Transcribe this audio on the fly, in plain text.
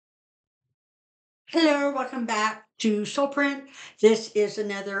Hello, welcome back to Soulprint. This is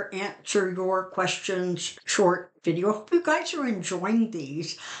another answer your questions short video. I hope you guys are enjoying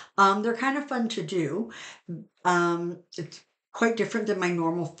these. They're kind of fun to do. It's quite different than my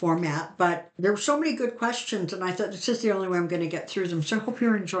normal format, but there were so many good questions, and I thought this is the only way I'm going to get through them. So I hope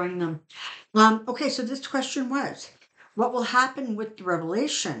you're enjoying them. Okay, so this question was, what will happen with the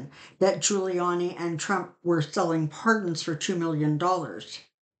revelation that Giuliani and Trump were selling pardons for $2 million? All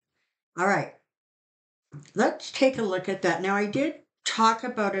right. Let's take a look at that. Now, I did talk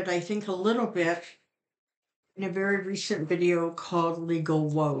about it, I think, a little bit in a very recent video called Legal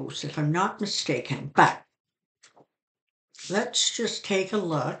Woes, if I'm not mistaken. But let's just take a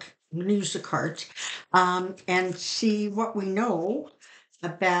look. I'm going to use the cards and see what we know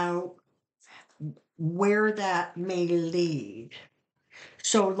about where that may lead.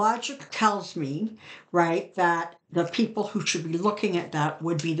 So, logic tells me, right, that the people who should be looking at that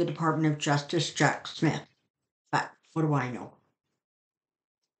would be the Department of Justice, Jack Smith. But what do I know?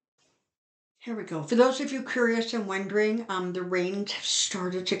 Here we go. For those of you curious and wondering, the rains have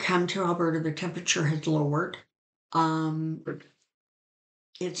started to come to Alberta. The temperature has lowered. Um,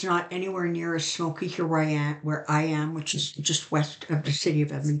 it's not anywhere near as smoky here where I am, which is just west of the city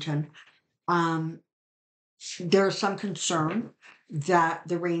of Edmonton. Um, there's some concern that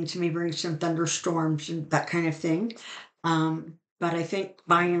the rains may bring some thunderstorms and that kind of thing. But I think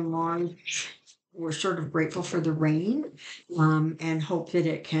by and large, we're sort of grateful for the rain and hope that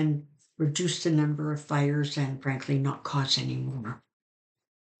it can reduce the number of fires and frankly not cause any more.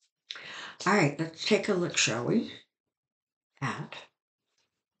 All right, let's take a look, shall we? At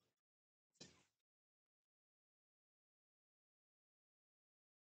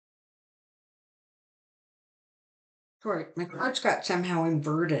Sorry, my cards got somehow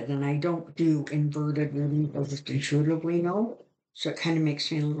inverted, and I don't do inverted readings, I just intuitively know. So it kind of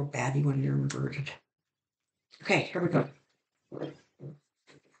makes me a little batty when they're inverted. Okay, here we go.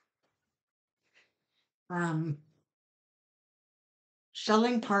 Um,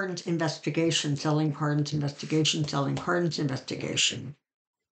 selling pardons investigation, selling pardons investigation, selling pardons investigation.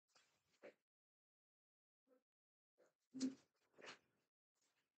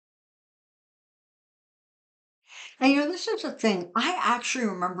 And this is the thing. I actually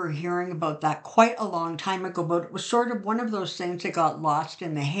remember hearing about that quite a long time ago, but it was sort of one of those things that got lost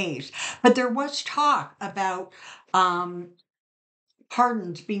in the haze. But there was talk about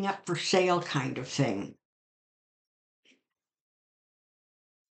pardons being up for sale, kind of thing.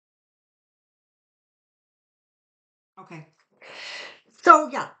 Okay. So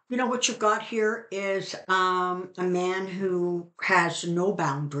yeah, what you've got here is a man who has no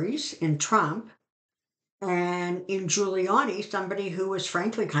boundaries in Trump, and in Giuliani, somebody who was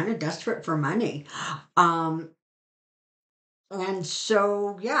frankly kind of desperate for money. Um, And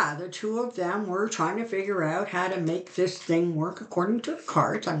so, yeah, the two of them were trying to figure out how to make this thing work according to the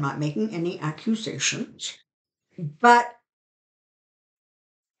cards. I'm not making any accusations, but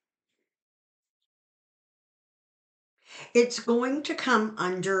it's going to come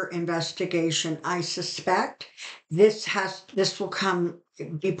under investigation. I suspect this will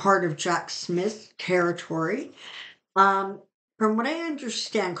be part of Jack Smith's territory. Um, from what I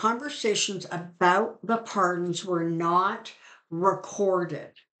understand, conversations about the pardons were not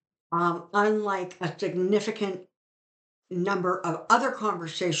recorded. Unlike a significant number of other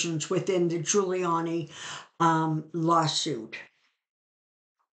conversations within the Giuliani lawsuit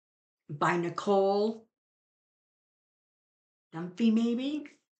by Nicole Dunphy, maybe.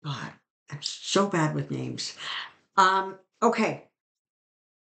 God, I'm so bad with names. Okay.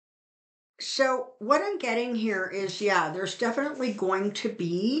 So what I'm getting here is, yeah, there's definitely going to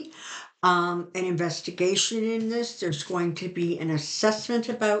be an investigation in this. There's going to be an assessment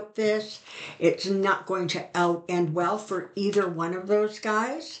about this. It's not going to end well for either one of those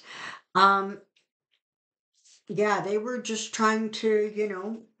guys. Um, Yeah, they were just trying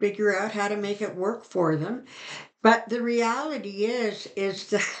to, figure out how to make it work for them. But the reality is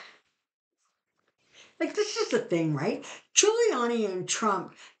that, like, this is the thing, right? Giuliani and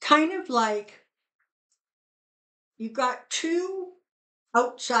Trump, kind of like you've got two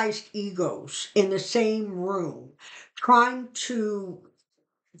outsized egos in the same room trying to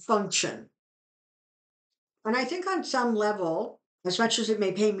function. And I think on some level, as much as it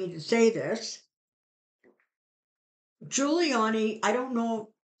may pain me to say this, Giuliani, I don't know,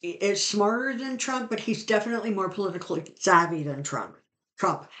 is smarter than Trump, but he's definitely more politically savvy than Trump.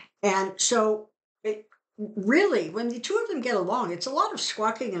 And so it really, when the two of them get along, it's a lot of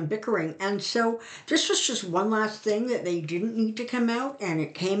squawking and bickering. And so this was just one last thing that they didn't need to come out, and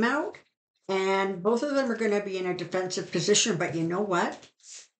it came out. And both of them are going to be in a defensive position. But you know what?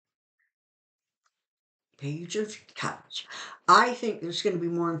 pages cut. I think there's going to be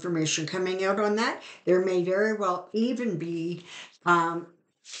more information coming out on that. There may very well even be, um,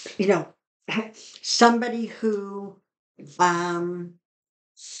 you know, somebody who um,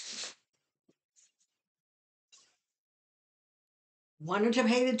 wanted to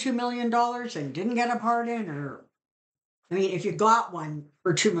pay the $2 million and didn't get a pardon, or I mean, if you got one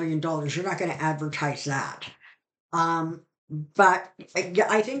for $2 million, you're not going to advertise that. Um, but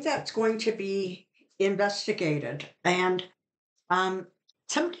I think that's going to be investigated. And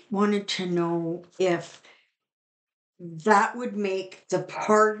somebody wanted to know if that would make the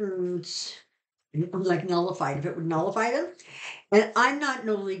pardons like nullified, if it would nullify them. And I'm not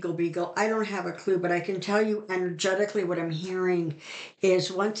no legal beagle. I don't have a clue, but I can tell you energetically what I'm hearing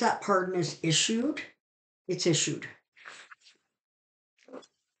is once that pardon is issued, it's issued.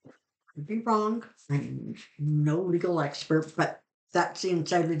 Could be wrong. I'm no legal expert, but that's the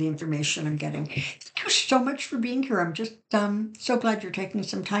inside of the information I'm getting. Thank you so much for being here. I'm just so glad you're taking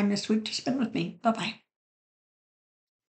some time this week to spend with me. Bye bye.